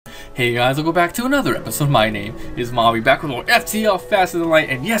Hey guys, welcome back to another episode. My name is Mabi, back with more FTL Faster Than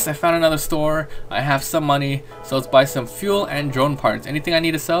Light, and yes, I found another store. I have some money, so let's buy some fuel and drone parts. Anything I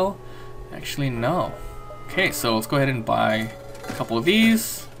need to sell? Actually, no. Okay, so let's go ahead and buy a couple of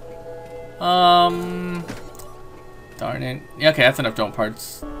these. Darn it. Yeah, okay, that's enough drone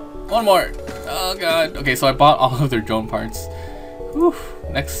parts. One more. Oh god. Okay, so I bought all of their drone parts. Whew.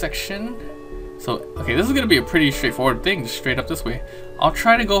 Next section. So, okay, this is gonna be a pretty straightforward thing, just straight up this way. I'll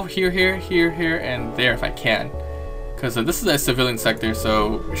try to go here, and there if I can. Because this is a civilian sector,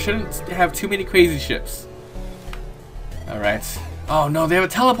 so we shouldn't have too many crazy ships. Alright. Oh no, they have a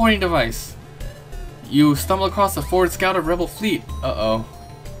teleporting device! You stumble across a forward scout of rebel fleet. Uh-oh.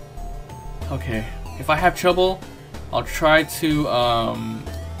 Okay, if I have trouble, I'll try to,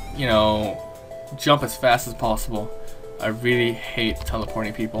 you know, jump as fast as possible. I really hate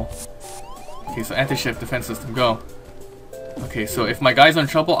teleporting people. Okay, so anti-ship defense system, go. Okay, so if my guys are in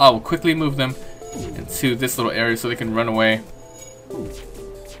trouble, I will quickly move them into this little area so they can run away.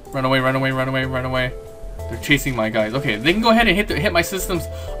 Run away, run away, run away, run away. They're chasing my guys. Okay, they can go ahead and hit my systems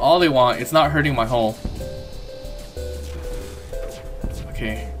all they want. It's not hurting my hull.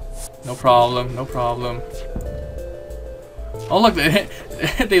 Okay, no problem, no problem. Oh look,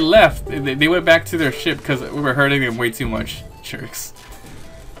 they left. They went back to their ship because we were hurting them way too much. Jerks.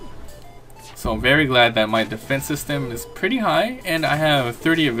 So I'm very glad that my defense system is pretty high and I have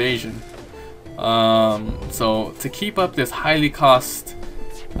 30 evasion. So to keep up this highly cost,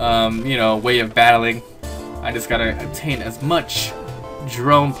 you know, way of battling, I just gotta obtain as much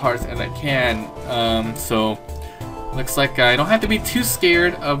drone parts as I can. So looks like I don't have to be too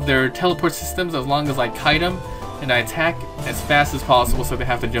scared of their teleport systems as long as I kite them and I attack as fast as possible so they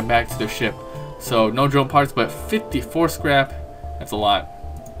have to jump back to their ship. So no drone parts, but 54 scrap. That's a lot.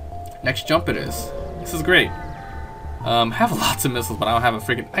 Next jump it is. This is great. Have lots of missiles, but I don't have a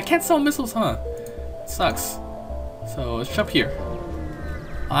freaking... I can't sell missiles, huh? It sucks. So let's jump here.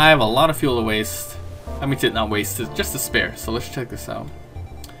 I have a lot of fuel to waste. I mean, not waste, just to spare. So let's check this out.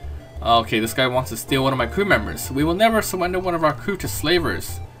 Okay, this guy wants to steal one of my crew members. We will never surrender one of our crew to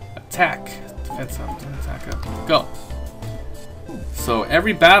slavers. Attack. Defense up. Attack up. Go. So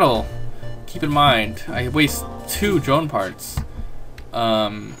every battle, keep in mind, I waste 2 drone parts.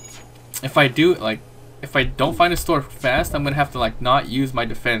 If I don't find a store fast, I'm gonna have to like not use my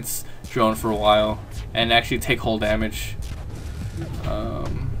defense drone for a while and actually take hull damage.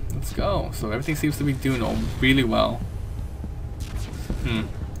 Let's go. So everything seems to be doing really well.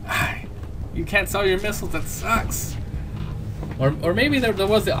 You can't sell your missiles. That sucks. Or maybe there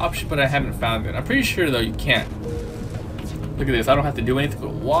was the option, but I haven't found it. I'm pretty sure though you can't. Look at this. I don't have to do anything but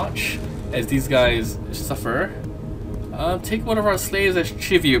watch as these guys suffer. Take one of our slaves as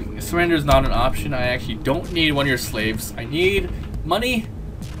tribute. Surrender is not an option. I actually don't need one of your slaves. I need money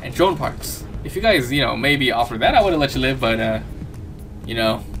and drone parts. If you guys, you know, maybe offer that, I would have let you live, but, you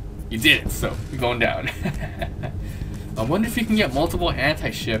know, you did it, so you're going down. I wonder if you can get multiple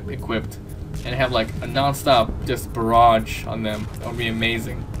anti-ship equipped and have, like, a non-stop just barrage on them. That would be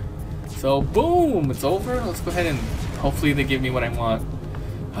amazing. So, boom! It's over. Let's go ahead and hopefully they give me what I want.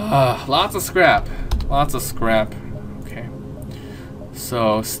 Lots of scrap. Lots of scrap.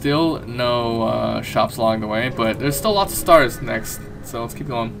 So still no shops along the way, but there's still lots of stars next. So let's keep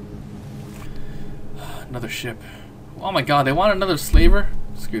going. Another ship. Oh my god, they want another slaver?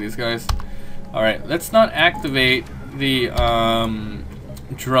 Screw these guys. Alright, let's not activate the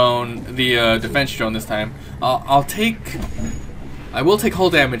drone, the defense drone this time. I will take hull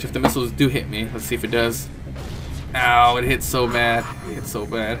damage if the missiles do hit me. Let's see if it does. Ow, it hit so bad. It hit so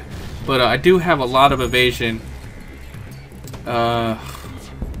bad. But I do have a lot of evasion.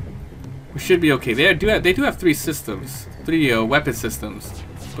 We should be okay. They do have 3 systems, 3 weapon systems,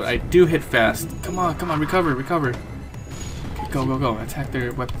 but I do hit fast. Come on, recover. Okay, go. Attack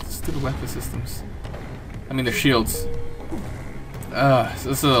their stupid weapon systems. I mean their shields. So this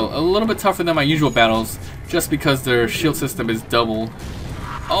is a little bit tougher than my usual battles, just because their shield system is double.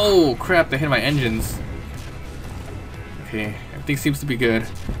 Oh crap! They hit my engines. Okay, everything seems to be good.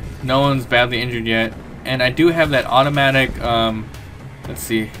 No one's badly injured yet. And I do have that automatic, let's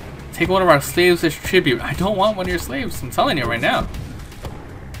see, take one of our slaves as tribute. I don't want one of your slaves, I'm telling you right now.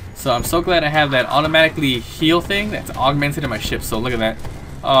 So I'm so glad I have that automatically heal thing that's augmented in my ship, so look at that.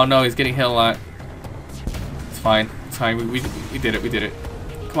 Oh no, he's getting hit a lot. It's fine, we did it.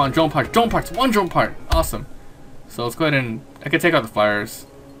 Come on, drone parts, 1 drone part, awesome. So let's go ahead and, I can take out the fires,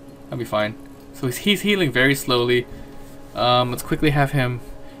 that'll be fine. So he's healing very slowly. Let's quickly have him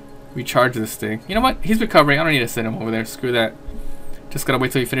recharge this thing. You know what? He's recovering. I don't need to send him over there. Screw that. Just gotta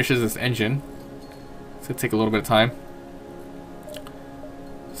wait till he finishes this engine. It's gonna take a little bit of time.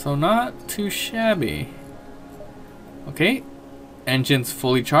 So not too shabby. Okay, engine's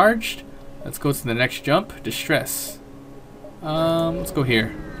fully charged. Let's go to the next jump. Distress. Let's go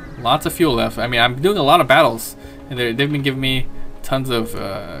here. Lots of fuel left. I mean, I'm doing a lot of battles, and they've been giving me tons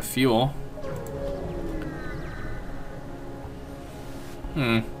of fuel.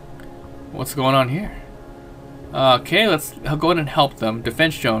 What's going on here? Okay, I'll go ahead and help them.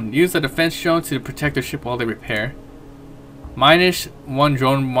 Defense drone. Use the defense drone to protect their ship while they repair. -1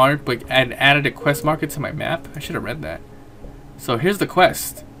 drone mark, but added a quest marker to my map. I should have read that. So here's the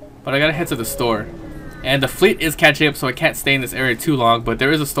quest, but I gotta head to the store. And the fleet is catching up, so I can't stay in this area too long, but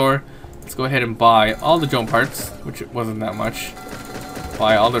there is a store. Let's go ahead and buy all the drone parts, which wasn't that much.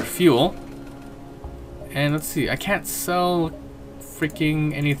 Buy all their fuel. And let's see, I can't sell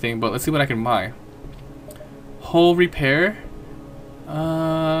freaking anything, but let's see what I can buy. Hull repair.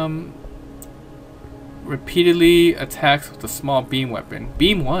 Repeatedly attacks with a small beam weapon.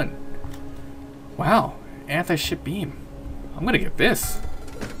 Beam 1. Wow, anti-ship beam. I'm gonna get this.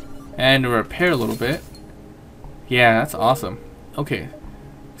 And repair a little bit. Yeah, that's awesome. Okay,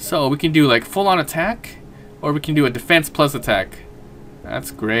 so we can do like full-on attack, or we can do a defense plus attack.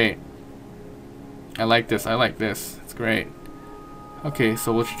 That's great. I like this. I like this. It's great. Okay,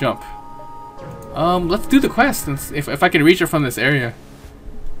 so let's jump. Let's do the quest and if I can reach it from this area.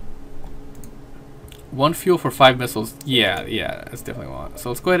 1 fuel for 5 missiles. Yeah, that's definitely one. So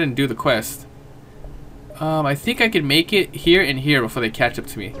let's go ahead and do the quest. I think I can make it here and here before they catch up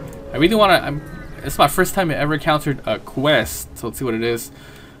to me. I really want to. It's my first time I ever encountered a quest, so let's see what it is.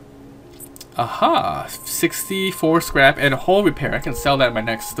 Aha! 64 scrap and a hull repair. I can sell that in my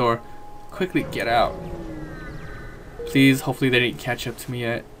next store. Quickly get out. Please, hopefully they didn't catch up to me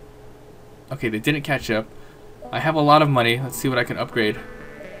yet. Okay, they didn't catch up. I have a lot of money. Let's see what I can upgrade.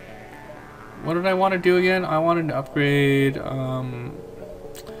 What did I want to do again? I wanted to upgrade,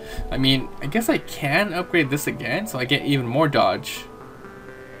 I mean, I guess I can upgrade this again, so I get even more dodge.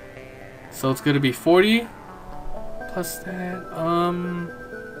 So it's going to be 40 plus that,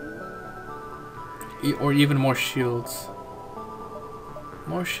 or even more shields.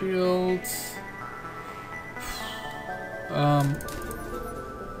 More shields.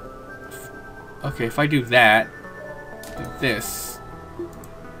 Okay, if I do that, do this.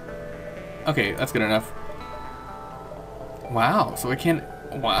 Okay, that's good enough. Wow, so I can.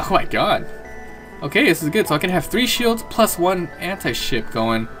 Wow, oh my god. Okay, this is good. So I can have 3 shields plus 1 anti-ship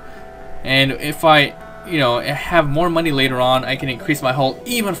going. And if I, have more money later on, I can increase my hull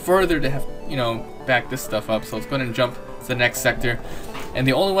even further to have, back this stuff up. So let's go ahead and jump to the next sector. And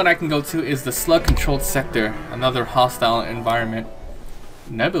the only one I can go to is the slug-controlled sector. Another hostile environment.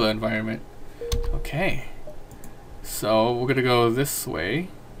 Nebula environment. Okay. So we're gonna go this way.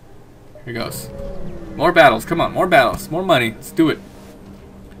 Here goes. More battles. Come on, more battles. More money. Let's do it.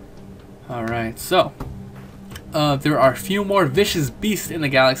 Alright, so. There are few more vicious beasts in the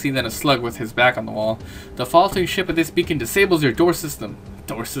galaxy than a slug with his back on the wall. The faltering ship of this beacon disables your door system.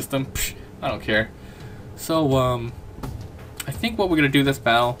 Door system? Psh, I don't care. So, I think what we're going to do this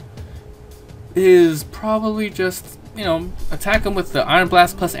battle is probably just, attack them with the Iron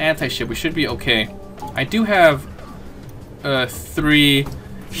Blast plus anti-ship. We should be okay. I do have 3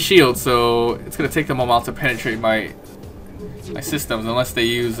 shields, so it's going to take them a while to penetrate my systems unless they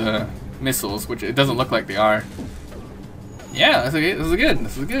use missiles, which it doesn't look like they are. Yeah, that's okay. This is good.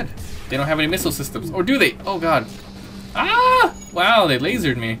 This is good. They don't have any missile systems. Or do they? Oh god. Ah! Wow, they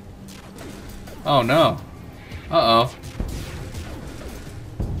lasered me. Oh no. Uh-oh.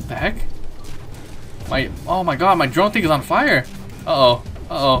 The heck? Oh my god, my drone thing is on fire. Uh-oh.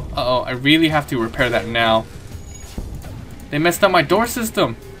 Uh-oh. Uh-oh. I really have to repair that now. They messed up my door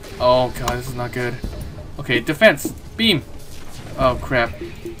system. Oh god, this is not good. Okay, defense. Beam. Oh crap.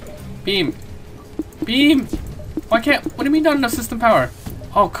 Beam. Beam. Why can't? What do you mean not enough system power?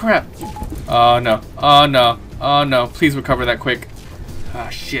 Oh crap. Oh no. Oh no. Oh no. Please recover that quick. Ah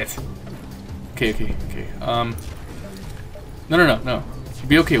shit. Okay. No. We'll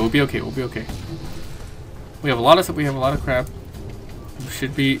be okay. We'll be okay. We'll be okay. We have a lot of stuff. We have a lot of crap. We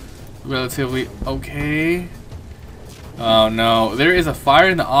should be relatively okay. Oh no. There is a fire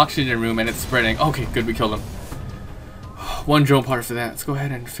in the oxygen room and it's spreading. Okay, good. We killed him. 1 drone part for that. Let's go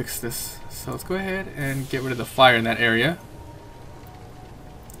ahead and fix this. So let's go ahead and get rid of the fire in that area.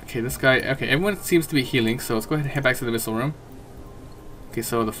 Okay, this guy. Okay, everyone seems to be healing. So let's go ahead and head back to the missile room. Okay,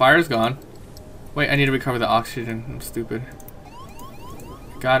 so the fire is gone. Wait, I need to recover the oxygen. I'm stupid.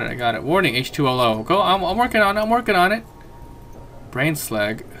 Got it. I got it. Warning, H2O low. Go. I'm working on it. I'm working on it. Brain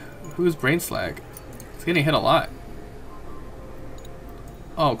slag. Who's brain slag? It's getting hit a lot.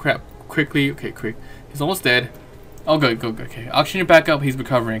 Oh crap. Quickly. Okay, quick. He's almost dead. Oh, good, good, good. Okay, oxygen back up. He's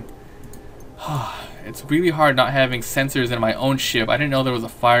recovering. It's really hard not having sensors in my own ship. I didn't know there was a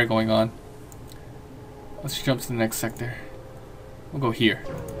fire going on. Let's jump to the next sector. We'll go here.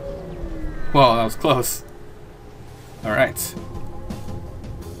 Whoa, that was close. Alright.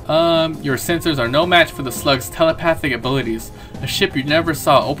 Your sensors are no match for the slug's telepathic abilities. A ship you never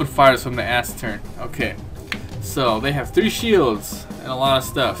saw open fires from the ass turn. Okay. So, they have 3 shields and a lot of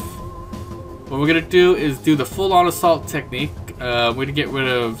stuff. What we're gonna do is do the full-on assault technique. We're gonna get rid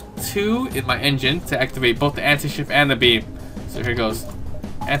of 2 in my engine to activate both the anti-ship and the beam. So here goes.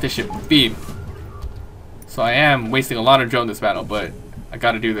 Anti-ship, beam. So I am wasting a lot of drone this battle, but I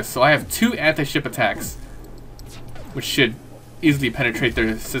gotta do this. So I have 2 anti-ship attacks, which should easily penetrate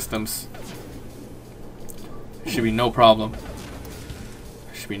their systems. Should be no problem.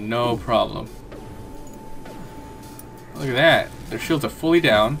 Should be no problem. Look at that. Their shields are fully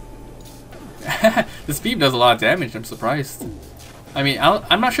down. This beam does a lot of damage. I'm surprised. I mean,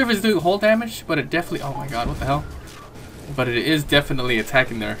 I'm not sure if it's doing whole damage, but it definitely... Oh my god, what the hell? But it is definitely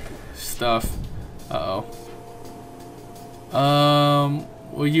attacking their stuff. Uh-oh.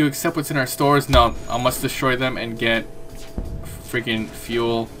 Will you accept what's in our stores? No, I must destroy them and get freaking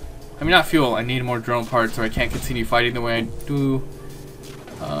fuel. I mean, not fuel. I need more drone parts or I can't continue fighting the way I do.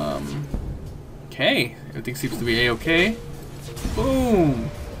 Okay. Everything seems to be a-okay. Boom!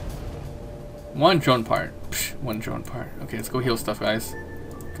 1 drone part. Psh, 1 drone part. Okay, let's go heal stuff, guys.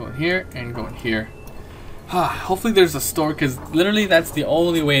 Go in here and go in here. Hopefully there's a store, because literally that's the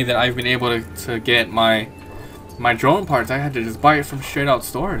only way that I've been able to get my drone parts. I had to just buy it from straight out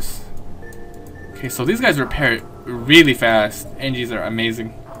stores. Okay, so these guys repair it really fast. NGs are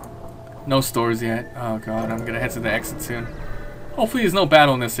amazing. No stores yet. Oh god, I'm gonna head to the exit soon. Hopefully there's no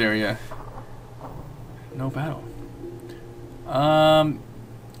battle in this area. No battle.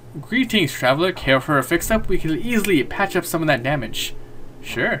 Greetings, traveler. Care for a fix-up? We can easily patch up some of that damage.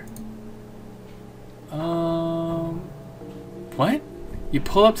 Sure. What? You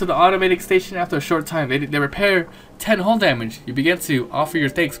pull up to the automatic station after a short time. They repair 10 hull damage. You begin to offer your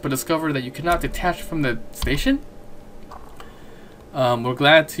thanks, but discover that you cannot detach from the station? We're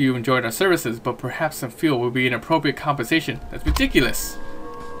glad to you enjoyed our services, but perhaps some fuel will be an appropriate compensation. That's ridiculous.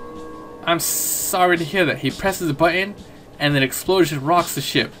 I'm sorry to hear that. He presses a button, and an explosion rocks the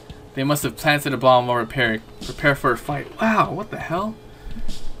ship. They must have planted a bomb while repairing. Prepare for a fight. Wow, what the hell?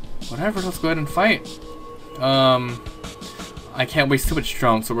 Whatever, let's go ahead and fight. I can't waste too much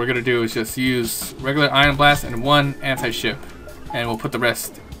drone, so what we're gonna do is just use regular ion blast and 1 anti-ship, and we'll put the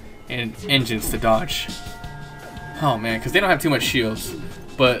rest in engines to dodge. Oh man, because they don't have too much shields,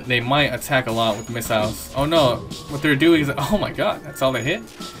 but they might attack a lot with missiles. Oh no, what they're doing is, oh my god, that's all they hit?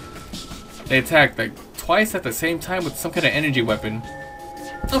 They attacked like twice at the same time with some kind of energy weapon.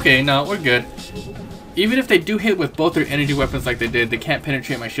 Okay, no, we're good. Even if they do hit with both their energy weapons like they did, they can't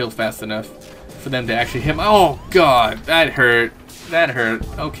penetrate my shield fast enough for them to actually hit my— oh god, that hurt. That hurt.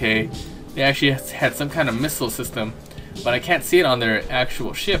 Okay. They actually had some kind of missile system, but I can't see it on their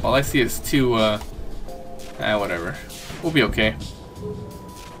actual ship. All I see is 2, whatever. We'll be okay.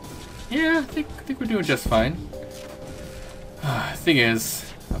 Yeah, I think we're doing just fine. Thing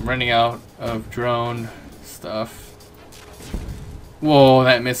is, I'm running out of drone stuff. Whoa,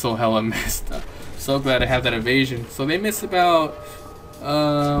 that missile hella missed. So glad I have that evasion. So they miss about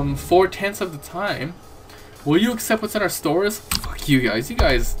 4/10 of the time. Will you accept what's in our stores? Fuck you guys. You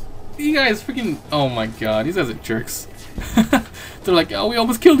guys freaking— oh my god, these guys are jerks. They're like, oh, we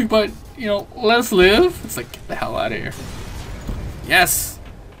almost killed you, but you know, let us live. It's like, get the hell out of here. Yes.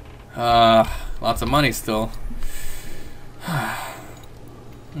 Lots of money still.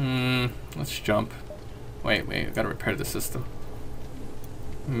 Let's jump. Wait, I gotta repair the system.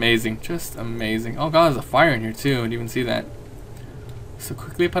 Amazing, just amazing. Oh god, there's a fire in here too. I didn't even see that. So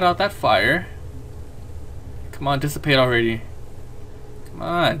quickly put out that fire. Come on, dissipate already. Come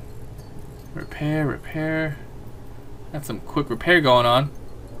on. Repair. That's some quick repair going on.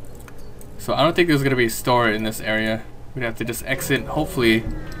 So I don't think there's gonna be a store in this area. We'd have to just exit. Hopefully,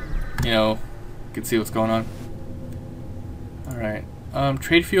 you know, you can see what's going on. Alright.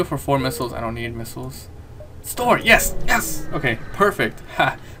 Trade fuel for 4 missiles. I don't need missiles. Store! Yes! Yes! Okay, perfect.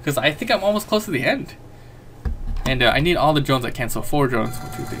 Ha! Because I think I'm almost close to the end. And I need all the drones I can, so 4 drones.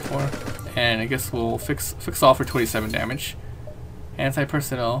 1, 2, 3, 4. And I guess we'll fix all for 27 damage.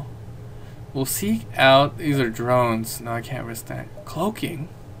 Anti-personnel. We'll seek out— these are drones. No, I can't risk that. Cloaking.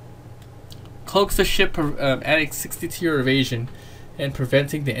 Cloaks the ship, adding 60 to your evasion and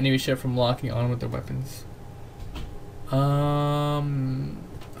preventing the enemy ship from locking on with their weapons.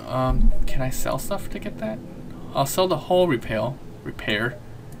 Can I sell stuff to get that? I'll sell the whole repair.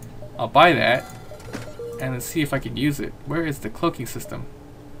 I'll buy that. and then see if I can use it. Where is the cloaking system?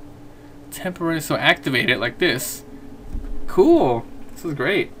 Temporary, so activate it like this. Cool. This is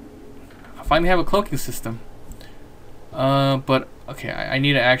great. I finally have a cloaking system. But okay, I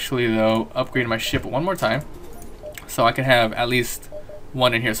need to actually though upgrade my ship one more time, so I can have at least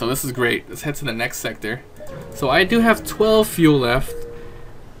one in here. So this is great. Let's head to the next sector. So I do have 12 fuel left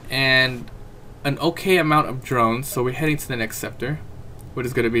and an okay amount of drones. So we're heading to the next sector, which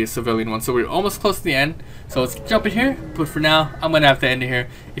is going to be a civilian one. So we're almost close to the end. So let's jump in here. But for now, I'm going to have to end it here.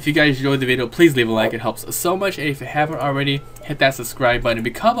 If you guys enjoyed the video, please leave a like. It helps us so much. And if you haven't already, hit that subscribe button.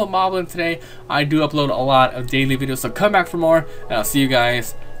 Become a Moblin today. I do upload a lot of daily videos. So come back for more. And I'll see you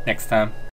guys next time.